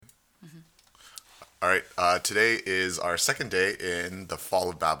All right, today is our second day in the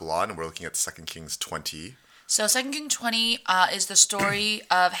fall of Babylon, and we're looking at Second Kings 20. So Second King 20 is the story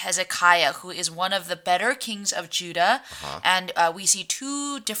of Hezekiah, who is one of the better kings of Judah. Uh-huh. And we see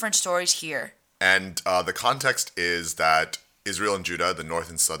two different stories here. And the context is that Israel and Judah, the north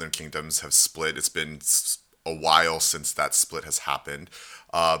and southern kingdoms, have split. It's been a while since that split has happened.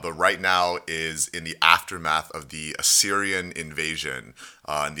 But right now is in the aftermath of the Assyrian invasion.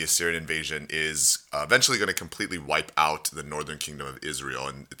 And the Assyrian invasion is eventually going to completely wipe out the northern kingdom of Israel.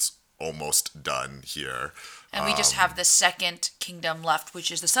 And it's almost done here. And we just have the second kingdom left,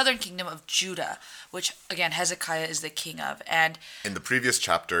 which is the southern kingdom of Judah, which, again, Hezekiah is the king of. And In the previous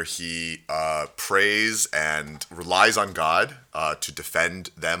chapter, he prays and relies on God to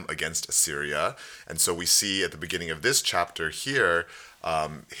defend them against Assyria. And so we see at the beginning of this chapter here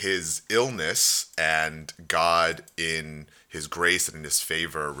his illness and God in his grace and in his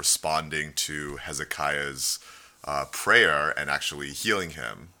favor responding to Hezekiah's prayer and actually healing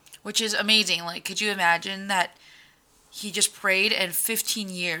him. which is amazing. Like, could you imagine that he just prayed and 15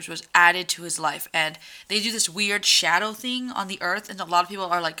 years was added to his life? And they do this weird shadow thing on the earth, and a lot of people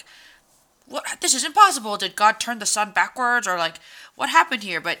are like, what? This is impossible. Did God turn the sun backwards? Or like, what happened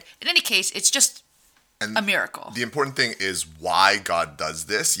here? But in any case, it's just And a miracle. the important thing is why God does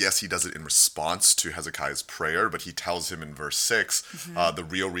this. Yes, he does it in response to Hezekiah's prayer, but he tells him in verse 6 the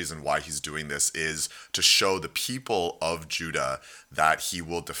real reason why he's doing this is to show the people of Judah that he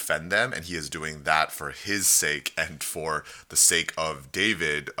will defend them, and he is doing that for his sake and for the sake of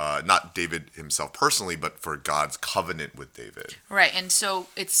David, not David himself personally, but for God's covenant with David. Right. And so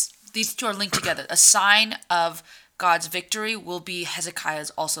it's these two are linked together. A sign of God's victory will be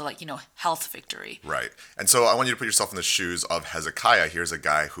Hezekiah's also, like, health victory. Right. And so I want you to put yourself in the shoes of Hezekiah. Here's a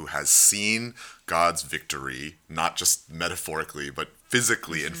guy who has seen God's victory, not just metaphorically, but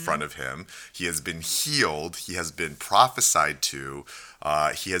physically in front of him. He has been healed. He has been prophesied to.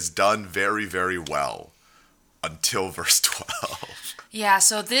 He has done very, very well until verse 12. Yeah,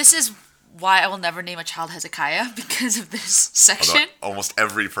 so this is why I will never name a child Hezekiah, because of this section. Although almost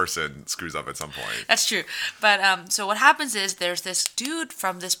every person screws up at some point. That's true. But so what happens is there's this dude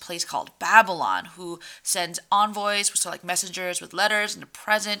from this place called Babylon who sends envoys, so like messengers with letters and a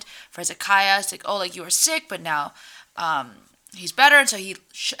present for Hezekiah. It's like, oh, like, you were sick, but now he's better. And so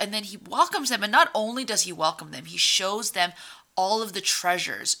and then he welcomes them. And not only does he welcome them, he shows them all of the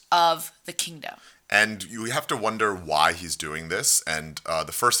treasures of the kingdom. And you have to wonder why he's doing this. And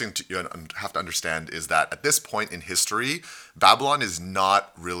the first thing you have to understand is that at this point in history, Babylon is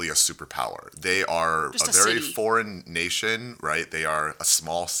not really a superpower. They are Just a a very city. foreign nation, right? They are a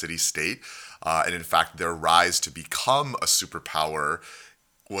small city-state. And in fact, their rise to become a superpower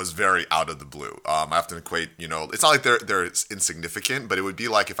was very out of the blue. I often equate, it's not like they're insignificant, but it would be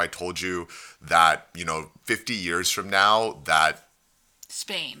like if I told you that, 50 years from now, that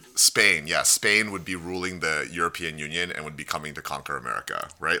Spain would be ruling the European Union and would be coming to conquer America,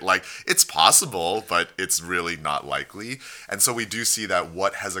 right? Like, it's possible, but it's really not likely. And so we do see that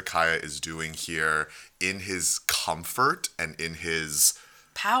what Hezekiah is doing here in his comfort and in his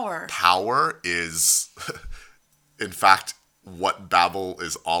Power. power is, in fact, what Babel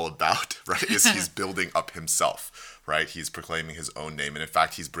is all about, right? Is he's building up himself, right? He's proclaiming his own name. And in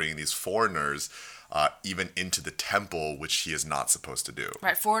fact, he's bringing these foreigners even into the temple, which he is not supposed to do.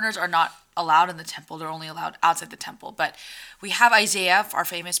 Right, foreigners are not allowed in the temple. They're only allowed outside the temple. But we have Isaiah, our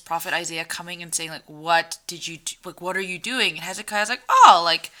famous prophet Isaiah, coming and saying, like, what are you doing? And Hezekiah's like, oh,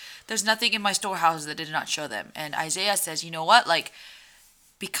 like, there's nothing in my storehouses that did not show them. And Isaiah says, you know what? Like,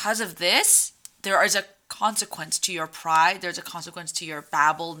 because of this, there is a consequence to your pride. There's a consequence to your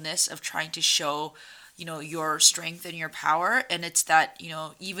babbleness of trying to show, your strength and your power. And it's that,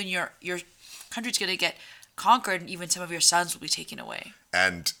 even your country's going to get conquered, and even some of your sons will be taken away.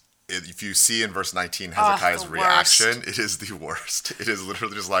 And if you see in verse 19 Hezekiah's the reaction, worst. it is the worst. It is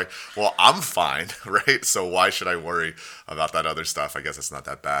literally just like, well, I'm fine, right? So why should I worry about that other stuff? I guess it's not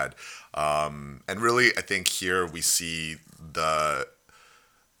that bad. And really, I think here we see the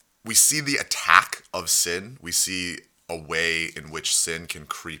attack of sin. We see a way in which sin can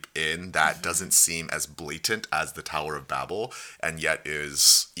creep in that doesn't seem as blatant as the Tower of Babel, and yet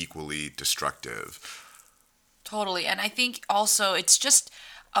is equally destructive. Totally. And I think also it's just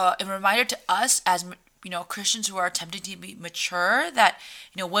a reminder to us as, Christians who are attempting to be mature that,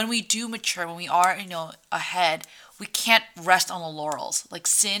 when we do mature, when we are, ahead, we can't rest on the laurels. Like,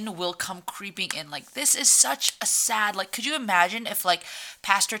 sin will come creeping in. Like, this is such a sad, like, could you imagine if, like,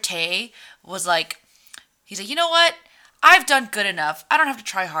 Pastor Tay was like, he's like, you know what? I've done good enough. I don't have to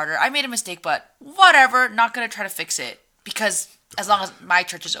try harder. I made a mistake, but whatever. Not going to try to fix it because as long as my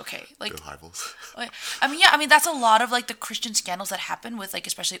church is okay. Like, Bill Hybels. I mean, that's a lot of like the Christian scandals that happen with like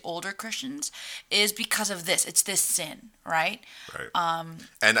especially older Christians is because of this. It's this sin, right? Right.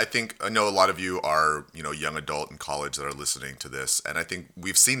 And I know a lot of you are, young adult in college that are listening to this. And I think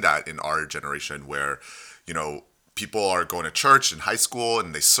we've seen that in our generation where, people are going to church in high school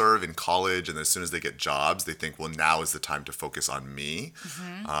and they serve in college. And as soon as they get jobs, they think, well, now is the time to focus on me.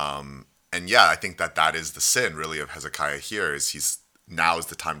 And yeah, I think that is the sin really of Hezekiah here is now is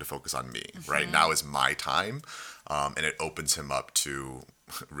the time to focus on me, right? Now is my time. And it opens him up to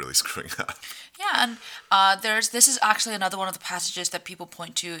really screwing up. Yeah, and this is actually another one of the passages that people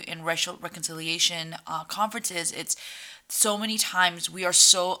point to in racial reconciliation conferences. It's so many times we are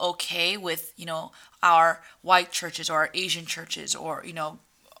so okay with, our white churches or our Asian churches or,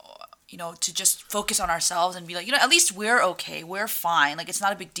 to just focus on ourselves and be like, at least we're okay, we're fine. Like, it's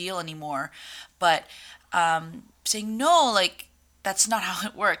not a big deal anymore. But saying, no, like, that's not how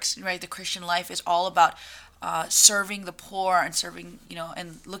it works, right? The Christian life is all about serving the poor and serving,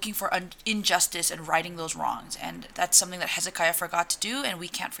 and looking for injustice and righting those wrongs. And that's something that Hezekiah forgot to do, and we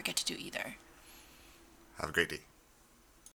can't forget to do either. Have a great day.